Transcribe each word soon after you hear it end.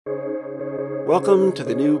Welcome to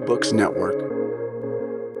the New Books Network.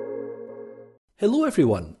 Hello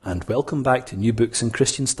everyone, and welcome back to New Books in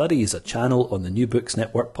Christian Studies, a channel on the New Books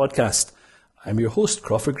Network podcast. I'm your host,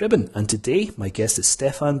 Crawford Gribben, and today my guest is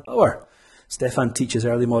Stefan Bauer. Stefan teaches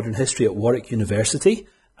early modern history at Warwick University,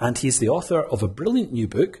 and he's the author of a brilliant new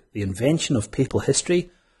book, The Invention of Papal History,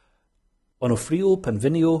 Onofrio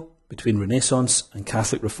Panvinio Between Renaissance and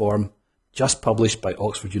Catholic Reform, just published by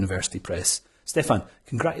Oxford University Press. Stefan,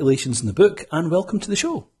 congratulations on the book, and welcome to the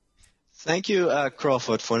show. Thank you,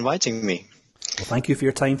 Crawford, for inviting me. Well, thank you for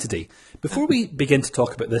your time today. Before we begin to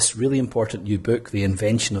talk about this really important new book, The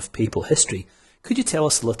Invention of Papal History, could you tell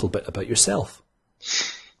us a little bit about yourself?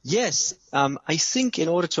 Yes, I think in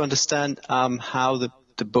order to understand how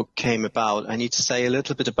the book came about, I need to say a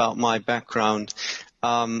little bit about my background.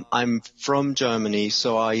 I'm from Germany,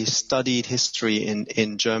 so I studied history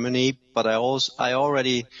in Germany, but I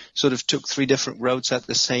already sort of took three different roads at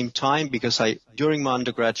the same time because during my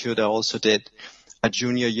undergraduate, I also did a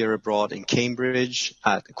junior year abroad in Cambridge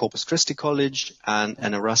at Corpus Christi College and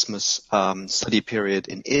an Erasmus study period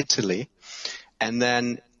in Italy. And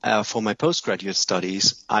then for my postgraduate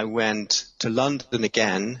studies, I went to London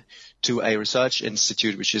again to a research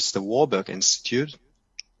institute, which is the Warburg Institute,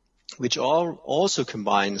 which also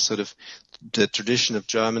combines sort of the tradition of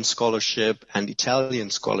German scholarship and Italian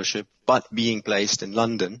scholarship, but being placed in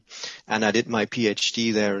London. And I did my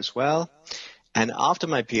PhD there as well. And after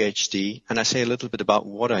my PhD, and I say a little bit about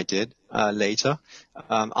what I did later,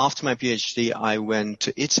 after my PhD, I went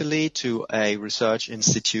to Italy to a research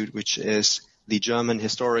institute, which is the German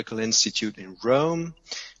Historical Institute in Rome,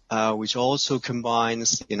 which also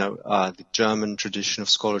combines, the German tradition of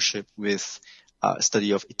scholarship with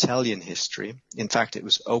study of Italian history. In fact, it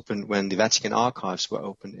was opened when the Vatican archives were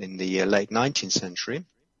opened in the late 19th century.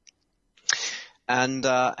 And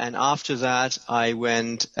after that, I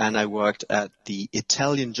went and I worked at the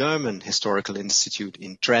Italian-German Historical Institute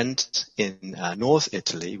in Trent in North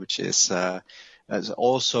Italy, which is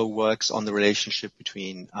also works on the relationship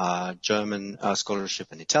between German scholarship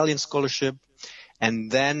and Italian scholarship. And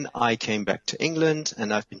then I came back to England,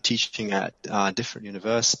 and I've been teaching at different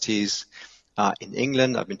universities in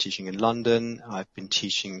England. I've been teaching in London. I've been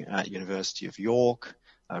teaching at University of York,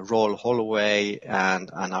 Royal Holloway,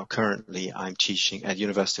 and now currently I'm teaching at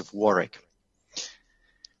University of Warwick.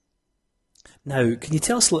 Now, can you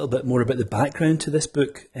tell us a little bit more about the background to this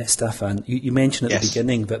book, Stefan? You mentioned at the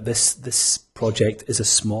beginning that this project is a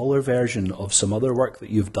smaller version of some other work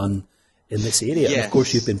that you've done in this area. Yes. And of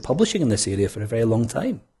course, you've been publishing in this area for a very long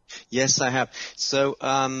time. Yes, I have. So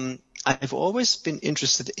I've always been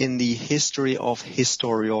interested in the history of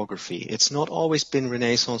historiography. It's not always been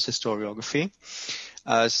Renaissance historiography.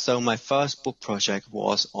 So my first book project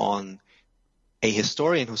was on a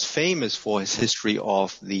historian who's famous for his history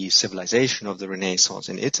of the civilization of the Renaissance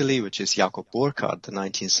in Italy, which is Jakob Burckhardt, the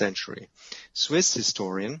 19th century Swiss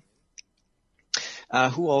historian,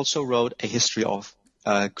 who also wrote a history of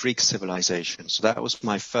Greek civilization. So that was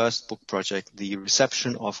my first book project, the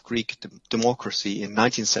reception of Greek democracy in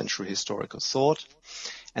 19th century historical thought.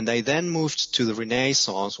 And I then moved to the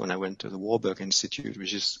Renaissance when I went to the Warburg Institute,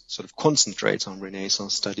 which is sort of concentrates on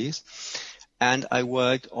Renaissance studies. And I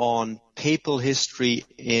worked on papal history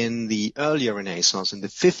in the earlier Renaissance, in the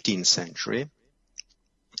 15th century.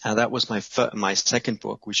 And that was my second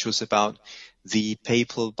book, which was about the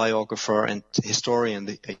papal biographer and historian,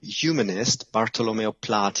 the humanist, Bartolomeo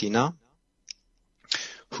Platina,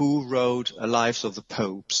 who wrote Lives of the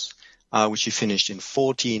Popes, which he finished in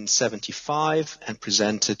 1475 and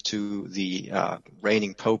presented to the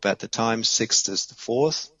reigning pope at the time, Sixtus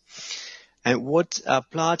IV. And what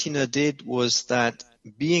Platina did was that,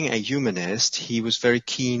 being a humanist, he was very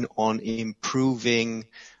keen on improving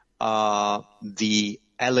the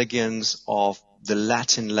elegance of the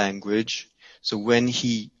Latin language. So when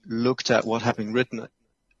he looked at what had been written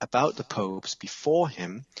about the popes before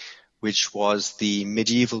him, which was the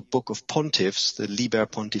medieval Book of Pontiffs, the Liber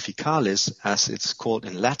Pontificalis, as it's called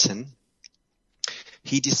in Latin,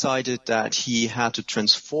 he decided that he had to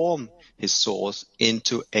transform his source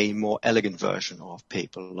into a more elegant version of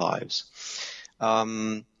papal lives.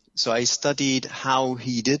 So I studied how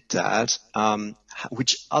he did that,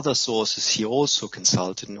 which other sources he also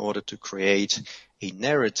consulted in order to create a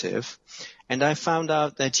narrative. And I found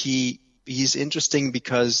out that he's interesting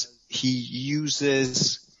because he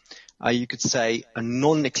uses, you could say, a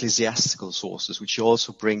non-ecclesiastical sources, which he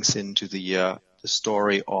also brings into the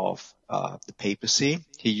story of the papacy.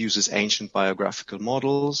 He uses ancient biographical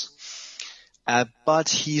models, but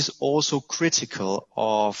he's also critical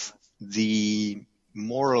of the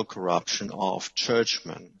moral corruption of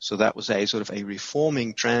churchmen. So that was a sort of a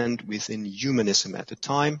reforming trend within humanism at the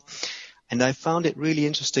time. And I found it really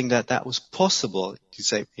interesting that that was possible, to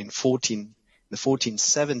say, in the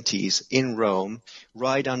 1470s in Rome,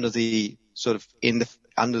 right under the sort of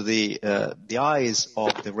under the eyes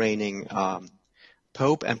of the reigning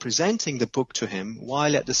Pope, and presenting the book to him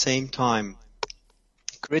while at the same time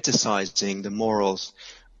criticizing the morals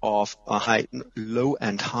of low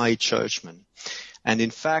and high churchmen. And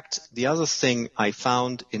in fact, the other thing I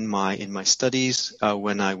found in my studies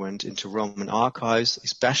when I went into Roman archives,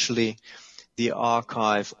 especially the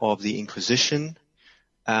archive of the Inquisition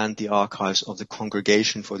and the archives of the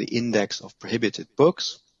Congregation for the Index of Prohibited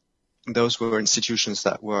Books, those were institutions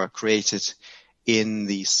that were created in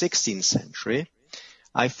the 16th century.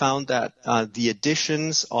 I found that the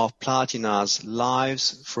editions of Platina's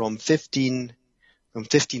lives from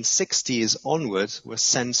 1560s onwards were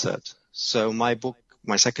censored. So my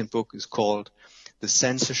second book is called The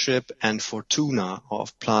Censorship and Fortuna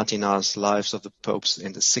of Platina's Lives of the Popes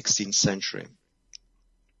in the 16th Century.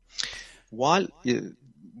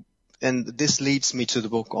 And this leads me to the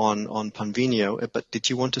book on Panvinio. But did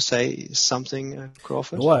you want to say something,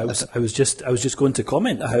 Crawford? No, I was just going to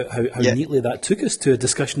comment how neatly that took us to a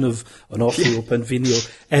discussion of Onofrio Panvinio.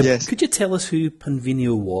 Yes. Could you tell us who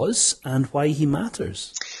Panvinio was and why he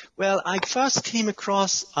matters? Well, I first came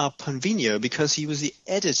across Panvinio because he was the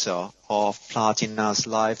editor of Platina's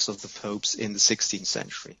Lives of the Popes in the 16th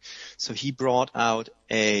century. So he brought out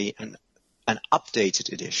an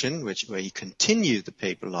updated edition, where he continued the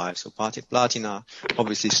papal lives. So Platina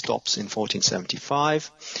obviously stops in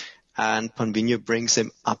 1475, and Panvinio brings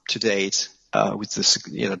him up to date with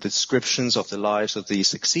the descriptions of the lives of the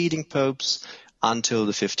succeeding popes until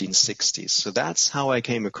the 1560s. So that's how I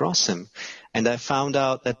came across him, and I found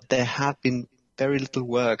out that there had been very little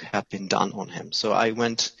work had been done on him. So I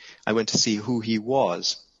went to see who he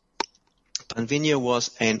was. Panvinio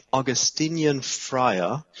was an Augustinian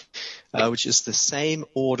friar, which is the same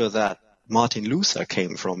order that Martin Luther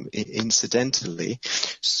came from, incidentally.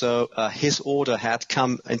 So his order had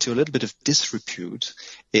come into a little bit of disrepute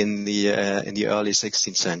in the early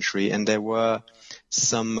 16th century, and there were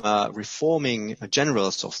some reforming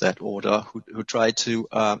generals of that order who tried to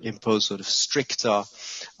impose sort of stricter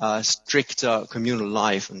communal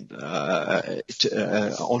life and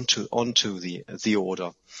onto the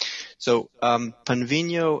order. So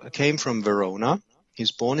Panvinio came from Verona. He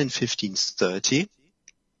was born in 1530,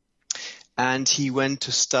 and he went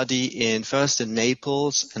to study first in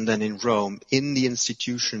Naples and then in Rome in the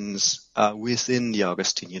institutions within the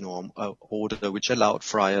Augustinian order, which allowed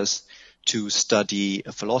friars to study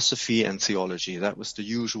philosophy and theology. That was the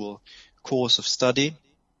usual course of study.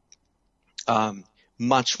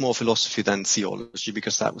 Much more philosophy than theology,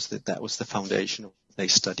 because that was the foundation of what they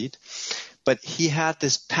studied. But he had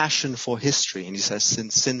this passion for history, and he says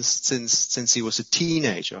since he was a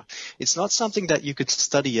teenager, it's not something that you could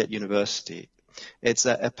study at university. It's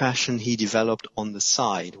a passion he developed on the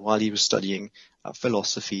side while he was studying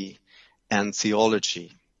philosophy and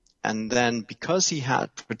theology. And then, because he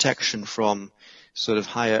had protection from sort of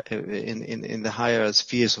higher in the higher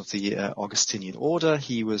spheres of the Augustinian order,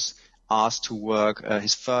 he was asked to work.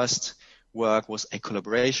 His first work was a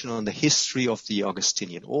collaboration on the history of the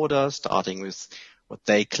Augustinian order, starting with what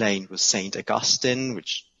they claimed was Saint Augustine,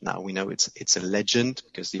 which now we know it's a legend,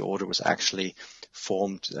 because the order was actually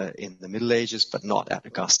formed in the Middle Ages, but not at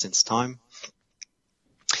Augustine's time.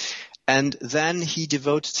 And then he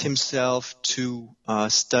devoted himself to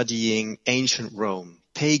studying ancient Rome,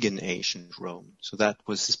 pagan ancient Rome. So that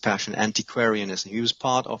was his passion, antiquarianism. He was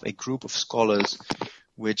part of a group of scholars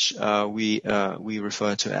which we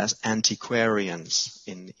refer to as antiquarians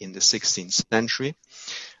in the 16th century,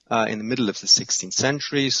 in the middle of the 16th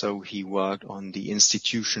century. So he worked on the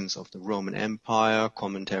institutions of the Roman Empire,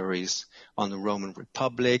 commentaries on the Roman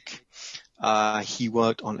Republic. He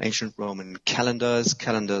worked on ancient Roman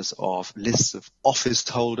calendars of lists of office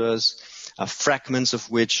holders, fragments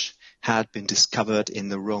of which had been discovered in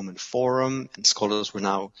the Roman Forum, and scholars were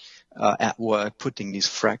now at work putting these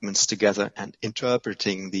fragments together and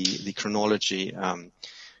interpreting the chronology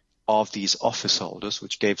of these office holders,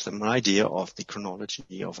 which gave them an idea of the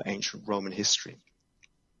chronology of ancient Roman history.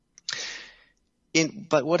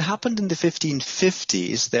 But what happened in the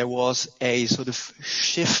 1550s, there was a sort of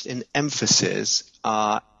shift in emphasis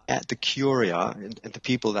at the Curia, and the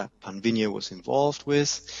people that Panvinio was involved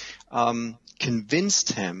with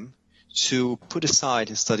convinced him to put aside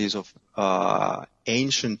his studies of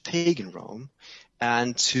ancient pagan Rome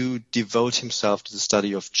and to devote himself to the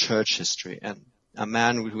study of church history. And a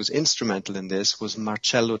man who was instrumental in this was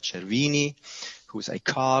Marcello Cervini, who was a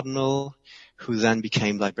cardinal, who then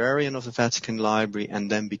became librarian of the Vatican Library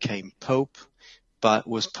and then became Pope, but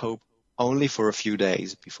was Pope only for a few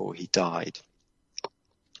days before he died.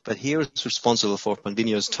 But he was responsible for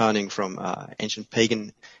Panvinio's turning from ancient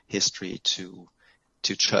pagan history to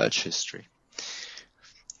church history.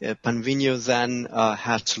 Panvinio then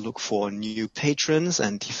had to look for new patrons,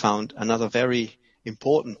 and he found another very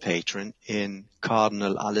important patron in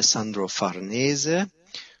Cardinal Alessandro Farnese,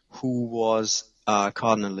 who was a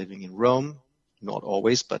cardinal living in Rome, not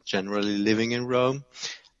always, but generally living in Rome.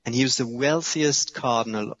 And he was the wealthiest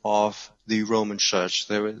cardinal of the Roman Church.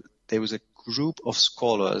 There was a group of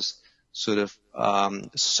scholars sort of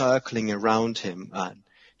circling around him.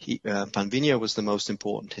 Panvinio was the most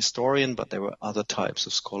important historian, but there were other types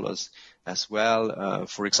of scholars as well.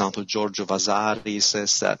 For example, Giorgio Vasari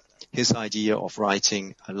says that his idea of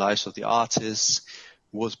writing Lives of the Artists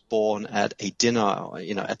was born at a dinner,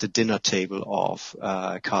 at the dinner table of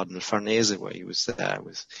Cardinal Farnese, where he was there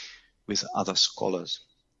with other scholars.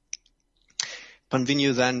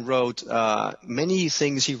 Panvinio then wrote, many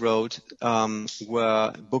things he wrote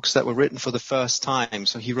were books that were written for the first time.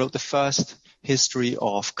 So he wrote the first history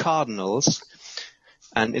of cardinals.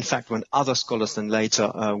 And in fact, when other scholars then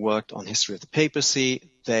later worked on history of the papacy,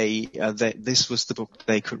 this was the book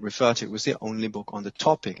they could refer to. It was the only book on the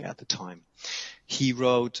topic at the time. He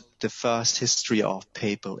wrote the first history of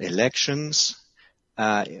papal elections,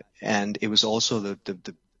 and it was also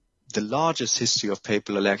the largest history of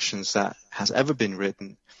papal elections that has ever been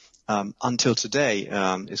written until today,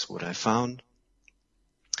 is what I found.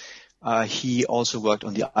 He also worked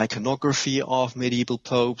on the iconography of medieval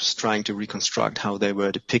popes, trying to reconstruct how they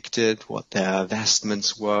were depicted, what their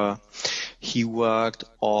vestments were. He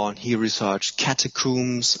researched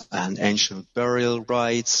catacombs and ancient burial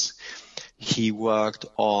rites. He worked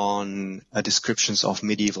on descriptions of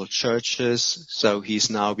medieval churches, so he's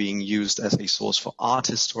now being used as a source for art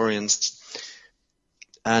historians,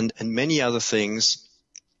 and many other things,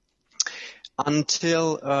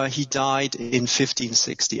 until he died in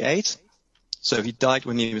 1568. So he died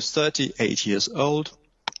when he was 38 years old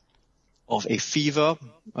of a fever.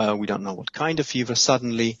 We don't know what kind of fever.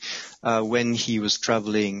 Suddenly, when he was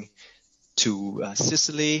traveling to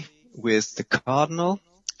Sicily with the cardinal,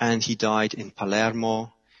 and he died in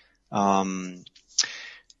Palermo on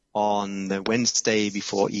the Wednesday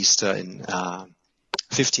before Easter in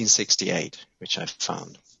 1568, which I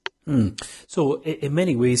found. So in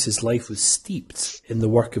many ways his life was steeped in the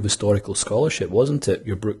work of historical scholarship, wasn't it?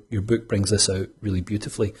 Your book brings this out really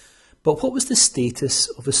beautifully. But what was the status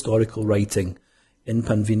of historical writing in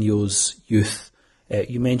Panvinio's youth?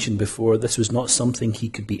 You mentioned before this was not something he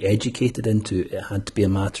could be educated into. It had to be a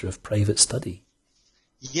matter of private study.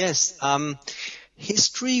 Yes,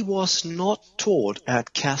 history was not taught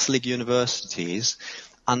at Catholic universities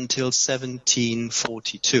until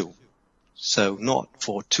 1742. So not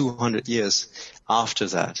for 200 years after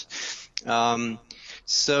that.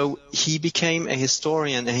 So he became a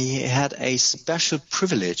historian, and he had a special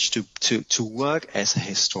privilege to work as a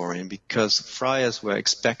historian, because friars were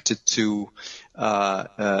expected to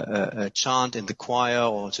chant in the choir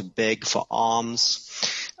or to beg for alms.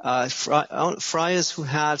 Friars who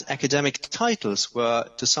had academic titles were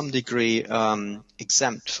to some degree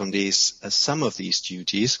exempt from some of these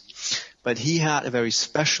duties, but he had a very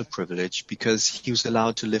special privilege because he was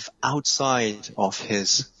allowed to live outside of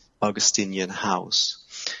his Augustinian house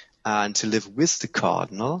and to live with the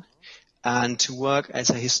cardinal and to work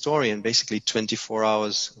as a historian basically 24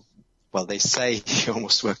 hours. Well, they say he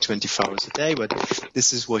almost worked 24 hours a day, but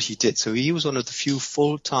this is what he did. So he was one of the few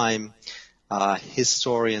full-time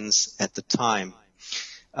historians at the time.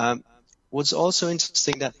 What's also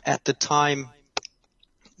interesting that at the time,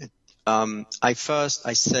 I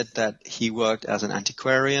said that he worked as an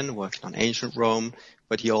antiquarian, worked on ancient Rome,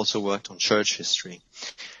 but he also worked on church history.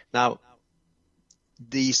 Now,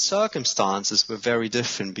 the circumstances were very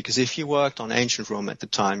different, because if you worked on ancient Rome at the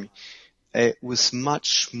time, it was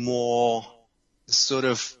much more sort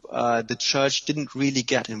of the church didn't really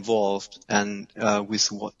get involved and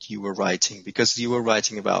with what you were writing, because you were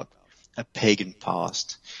writing about a pagan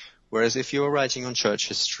past. Whereas if you were writing on church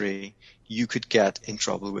history, you could get in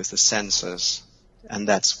trouble with the censors, and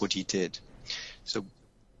that's what he did. So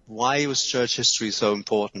why was church history so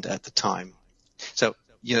important at the time? So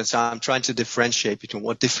I'm trying to differentiate between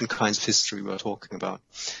what different kinds of history we're talking about.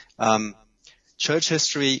 Church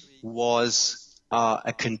history was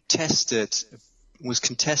contested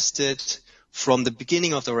from the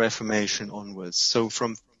beginning of the Reformation onwards. So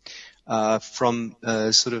from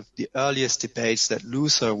sort of the earliest debates that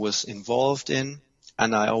Luther was involved in,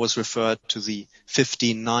 and I always refer to the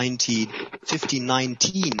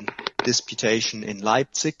 1519 disputation in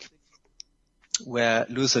Leipzig, where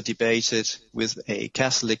Luther debated with a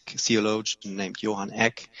Catholic theologian named Johann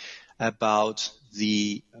Eck about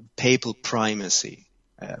the papal primacy.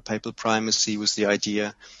 Papal primacy was the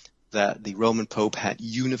idea that the Roman Pope had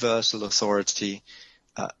universal authority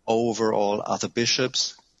over all other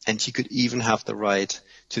bishops, and he could even have the right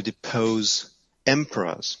to depose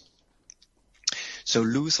emperors. So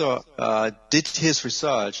Luther did his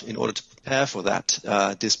research in order to prepare for that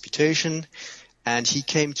disputation, and he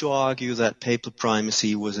came to argue that papal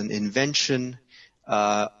primacy was an invention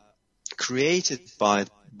created by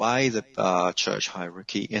the church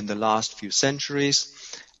hierarchy in the last few centuries,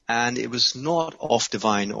 and it was not of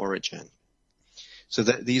divine origin. So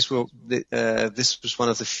that this was one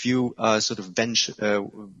of the few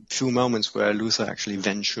few moments where Luther actually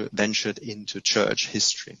ventured into church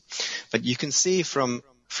history. But you can see from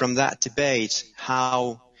that debate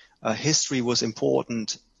how history was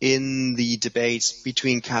important in the debates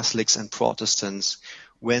between Catholics and Protestants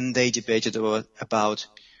when they debated about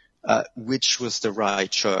which was the right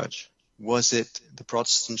church. Was it the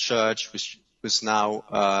Protestant church, which was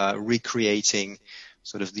now recreating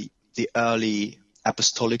sort of the early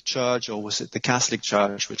apostolic church, or was it the Catholic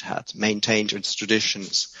church which had maintained its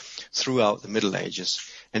traditions throughout the Middle Ages?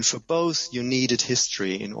 And for both, you needed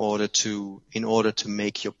history in order to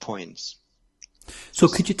make your points. So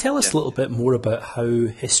could you tell us a little bit more about how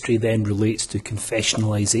history then relates to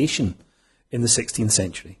confessionalization in the 16th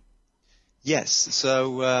century? Yes.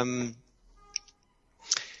 So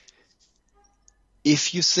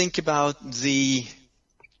if you think about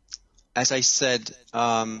as I said,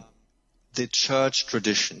 the church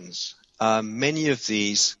traditions, many of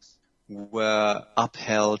these were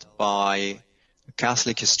upheld by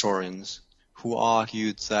Catholic historians who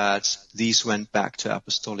argued that these went back to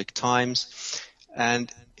apostolic times. And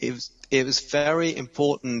it was very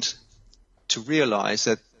important to realize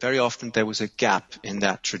that very often there was a gap in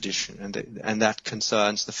that tradition, and that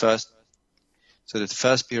concerns the first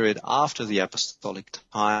period after the apostolic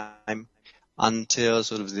time until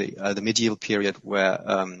sort of the medieval period, where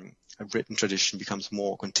a written tradition becomes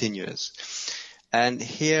more continuous. And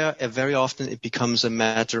here, very often it becomes a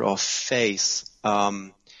matter of faith,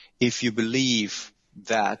 if you believe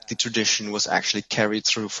that the tradition was actually carried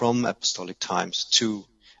through from apostolic times to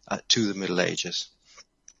the Middle Ages.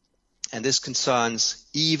 And this concerns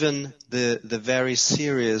even the very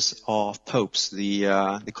series of popes, the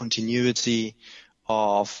continuity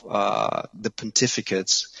of the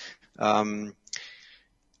pontificates.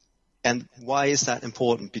 And why is that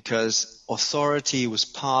important? Because authority was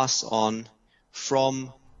passed on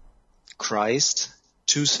from Christ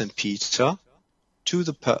to St. Peter, to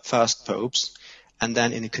the first popes, and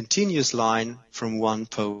then in a continuous line from one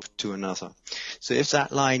pope to another. So if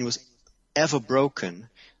that line was ever broken,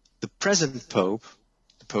 the present pope,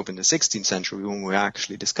 the pope in the 16th century, when we're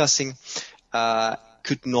actually discussing,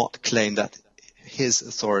 could not claim that his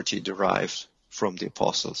authority derived from the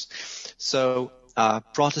apostles. So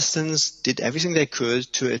Protestants did everything they could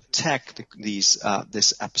to attack this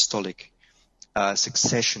apostolic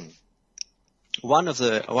succession. One of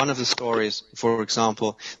the stories, for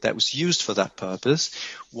example, that was used for that purpose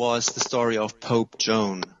was the story of Pope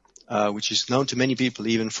Joan, which is known to many people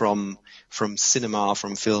even from cinema,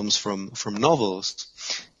 from films, from novels,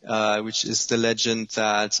 which is the legend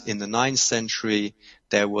that in the 9th century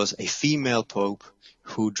there was a female pope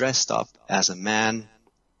who dressed up as a man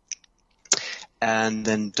and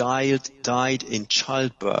then died in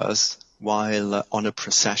childbirth while on a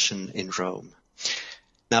procession in Rome.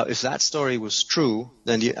 Now, if that story was true,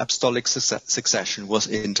 then the apostolic succession was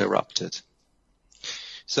interrupted.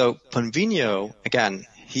 So Ponvino, again,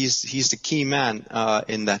 he's the key man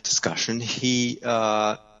in that discussion. He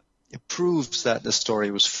proves that the story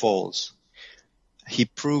was false. He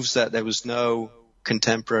proves that there was no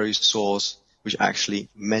contemporary source which actually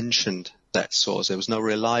mentioned that source. There was no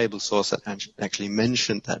reliable source that actually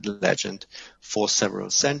mentioned that legend for several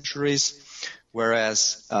centuries.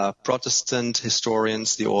 Whereas Protestant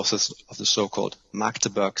historians, the authors of the so-called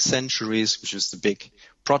Magdeburg Centuries, which is the big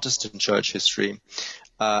Protestant church history,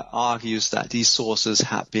 argues that these sources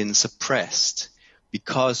have been suppressed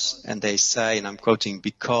because, and they say, and I'm quoting,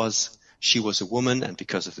 because she was a woman and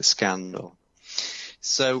because of the scandal.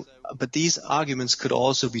 So, but these arguments could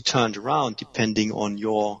also be turned around depending on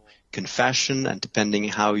your confession and depending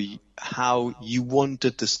how you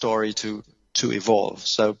wanted the story to evolve.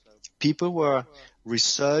 So people were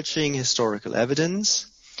researching historical evidence,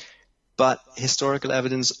 but historical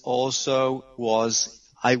evidence also was,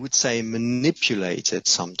 I would say, manipulated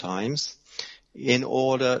sometimes in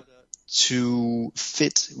order to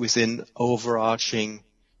fit within overarching,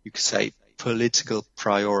 you could say, political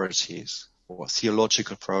priorities or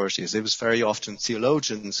theological priorities. It was very often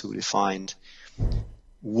theologians who defined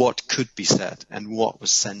what could be said and what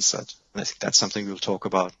was censored. And I think that's something we'll talk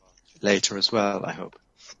about later as well, I hope.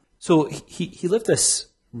 So he lived this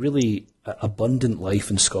really abundant life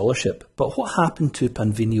in scholarship, but what happened to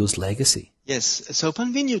Panvinio's legacy? Yes, so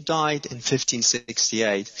Panvinio died in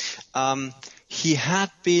 1568. He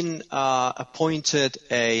had been appointed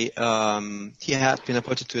to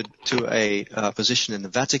a position in the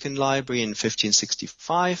Vatican Library in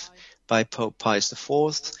 1565 by Pope Pius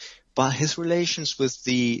IV, but his relations with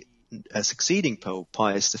the succeeding Pope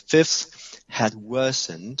Pius V had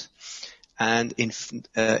worsened. And in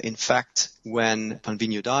fact, when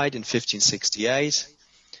Panvinio died in 1568,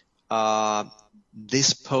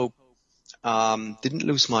 this Pope didn't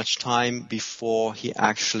lose much time before he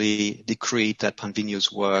actually decreed that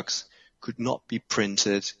Panvinio's works could not be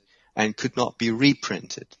printed and could not be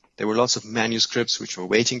reprinted. There were lots of manuscripts which were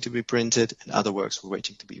waiting to be printed, and other works were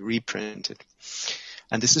waiting to be reprinted.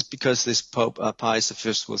 And this is because this Pope Pius V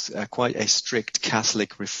was quite a strict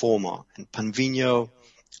Catholic reformer, and Panvinio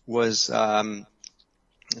was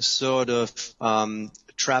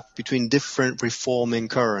trapped between different reforming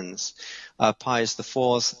currents. Pius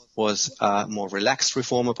IV was a more relaxed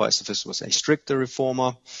reformer. Pius V was a stricter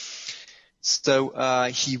reformer. So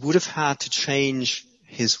he would have had to change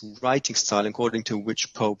his writing style according to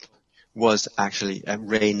which pope was actually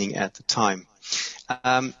reigning at the time.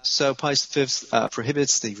 So Pius V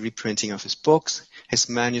prohibits the reprinting of his books. His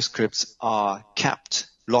manuscripts are kept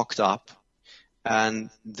locked up, and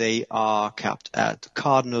they are kept at the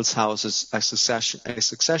cardinals' houses, a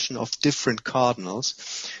succession of different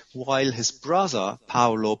cardinals, while his brother,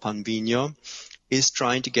 Paolo Panvino, is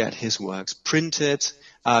trying to get his works printed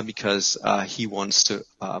because he wants to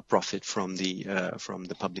profit from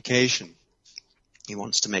the publication. He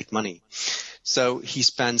wants to make money. So he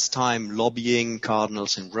spends time lobbying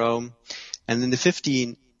cardinals in Rome, and in the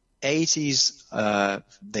 1580s,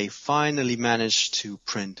 they finally managed to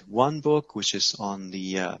print one book, which is on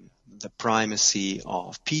the primacy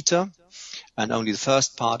of Peter, and only the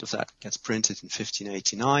first part of that gets printed in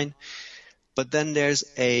 1589. But then there's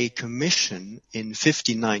a commission in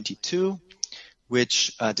 1592,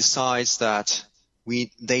 which decides that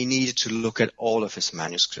they needed to look at all of his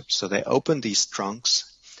manuscripts. So they opened these trunks,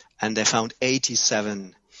 and they found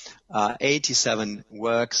 87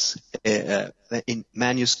 works in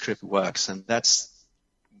manuscript works, and that's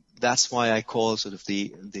why I call sort of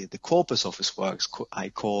the corpus of his works, I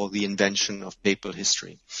call the invention of papal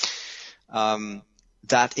history.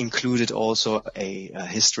 That included also a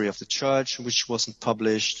history of the church, which wasn't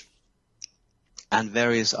published, and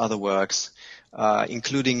various other works,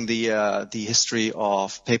 including the history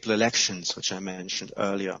of papal elections, which I mentioned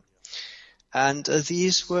earlier. And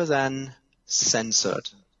these were then censored.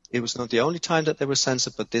 It was not the only time that they were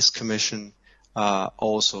censored, but this commission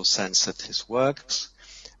also censored his works.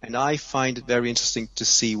 And I find it very interesting to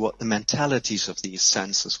see what the mentalities of these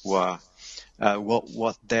censors were,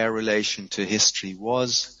 what their relation to history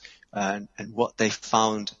was, and what they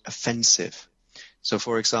found offensive. So,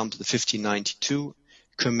 for example, the 1592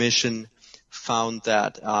 commission found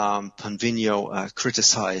that Panvinio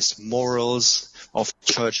criticized morals of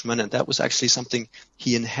churchmen, and that was actually something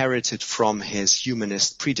he inherited from his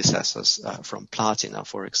humanist predecessors, from Platina,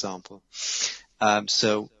 for example.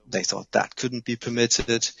 So they thought that couldn't be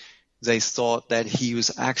permitted. They thought that he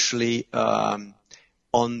was actually on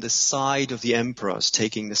the side of the emperors,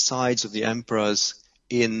 taking the sides of the emperors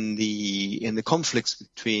in the conflicts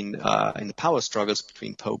between in the power struggles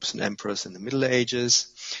between popes and emperors in the Middle Ages.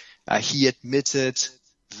 He admitted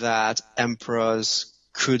that emperors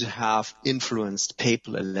could have influenced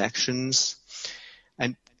papal elections,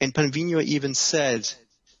 and Panvinio even said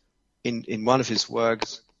in one of his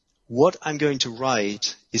works, "What I'm going to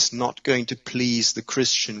write is not going to please the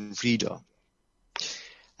Christian reader."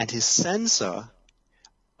 And his censor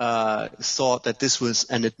thought that this was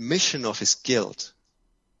an admission of his guilt.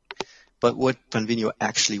 But what Panvinio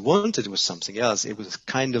actually wanted was something else. It was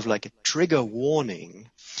kind of like a trigger warning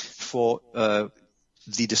for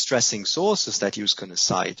the distressing sources that he was going to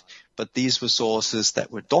cite. But these were sources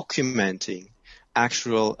that were documenting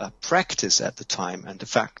actual practice at the time, and the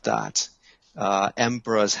fact that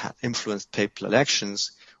emperors had influenced papal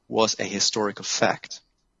elections was a historical fact.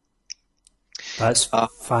 That's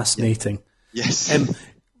fascinating. Yes.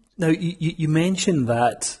 Now, you mentioned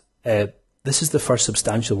that this is the first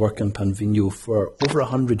substantial work in Panvinio for over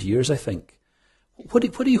 100 years, I think. What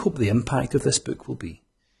do you hope the impact of this book will be?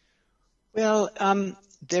 Well,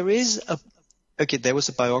 there is Okay, there was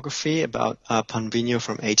a biography about Panvino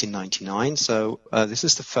from 1899. So this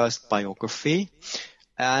is the first biography,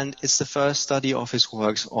 and it's the first study of his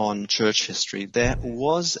works on church history. There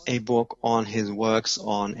was a book on his works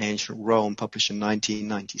on ancient Rome published in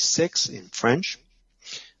 1996 in French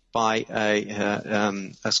by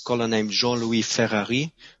a scholar named Jean-Louis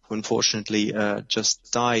Ferrari, who unfortunately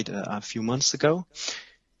just died a few months ago.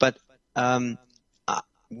 But I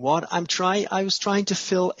was trying to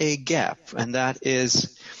fill a gap, and that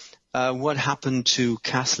is what happened to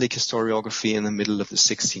Catholic historiography in the middle of the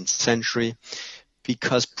 16th century,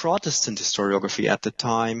 because Protestant historiography at the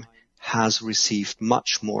time has received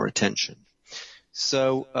much more attention.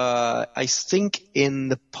 So I think in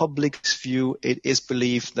the public's view, it is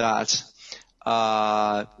believed that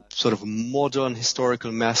sort of modern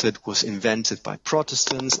historical method was invented by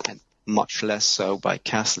Protestants and much less so by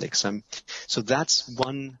Catholics. So that's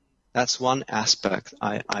one aspect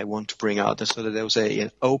I want to bring out, so that there was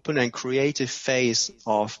an open and creative phase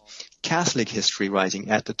of Catholic history writing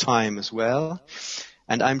at the time as well.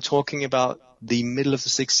 And I'm talking about the middle of the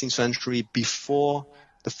 16th century, before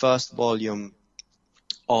the first volume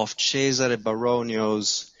of Cesare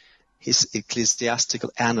Baronio's his Ecclesiastical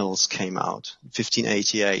Annals came out,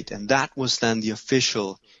 1588, and that was then the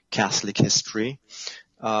official Catholic history,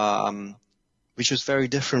 which was very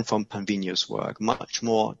different from Panvino's work, much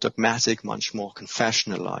more dogmatic, much more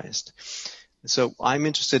confessionalized. So I'm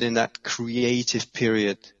interested in that creative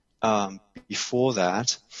period before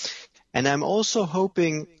that, and I'm also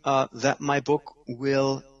hoping that my book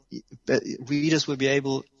readers will be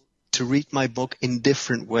able to read my book in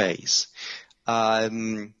different ways.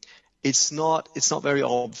 It's not very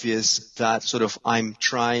obvious that sort of I'm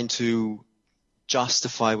trying to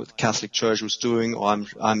justify what the Catholic Church was doing, or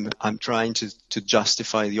I'm trying to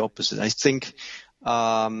justify the opposite. I think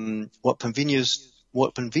what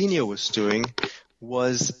Panvino was doing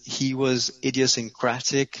was he was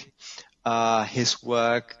idiosyncratic. His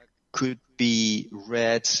work could be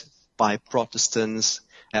read by Protestants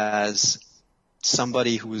as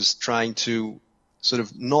somebody who was trying to sort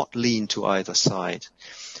of not lean to either side.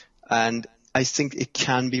 And I think it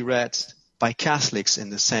can be read by Catholics in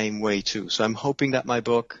the same way too. So I'm hoping that my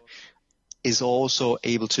book is also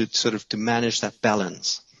able to sort of to manage that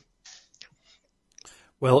balance.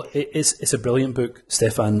 Well, it's a brilliant book,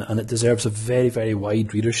 Stefan, and it deserves a very, very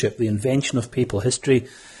wide readership. The Invention of Papal History,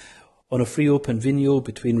 Onofrio Panvino,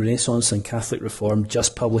 Between Renaissance and Catholic Reform,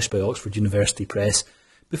 just published by Oxford University Press.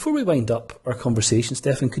 Before we wind up our conversation,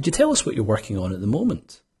 Stefan, could you tell us what you're working on at the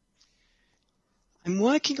moment? I'm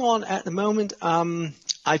working on, at the moment,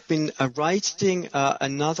 I've been writing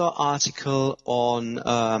another article on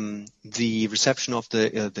the reception of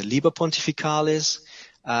the Liber Pontificalis.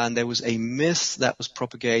 And there was a myth that was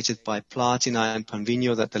propagated by Platina and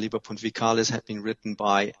Panvino that the Liber Pontificalis had been written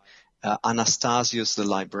by Anastasius the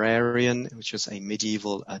librarian, which was a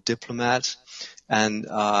medieval diplomat, and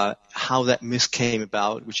how that myth came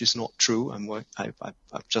about, which is not true. I'm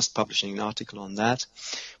just publishing an article on that.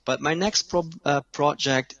 But my next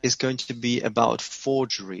project is going to be about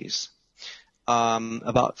forgeries in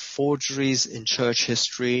church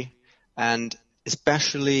history, and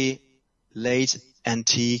especially late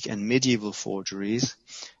antique and medieval forgeries,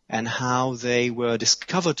 and how they were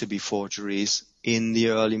discovered to be forgeries in the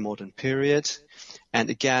early modern period, and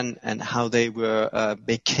how they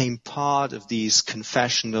became part of these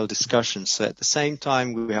confessional discussions. So at the same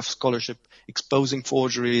time, we have scholarship exposing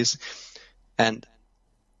forgeries, and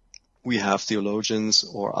we have theologians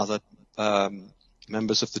or other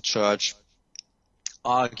members of the church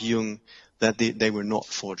arguing that they were not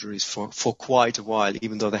forgeries for quite a while,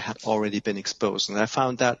 even though they had already been exposed. And I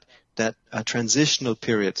found that transitional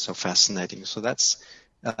period so fascinating. So that's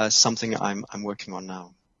something I'm working on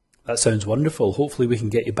now. That sounds wonderful. Hopefully we can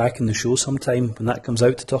get you back in the show sometime when that comes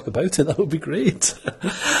out to talk about it. That would be great.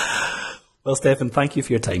 Well, Stefan, thank you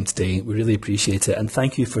for your time today. We really appreciate it. And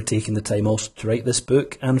thank you for taking the time also to write this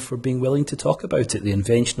book and for being willing to talk about it, The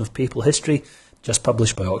Invention of Papal History, just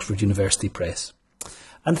published by Oxford University Press.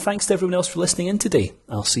 And thanks to everyone else for listening in today.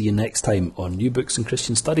 I'll see you next time on New Books in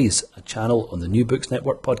Christian Studies, a channel on the New Books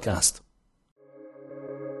Network podcast.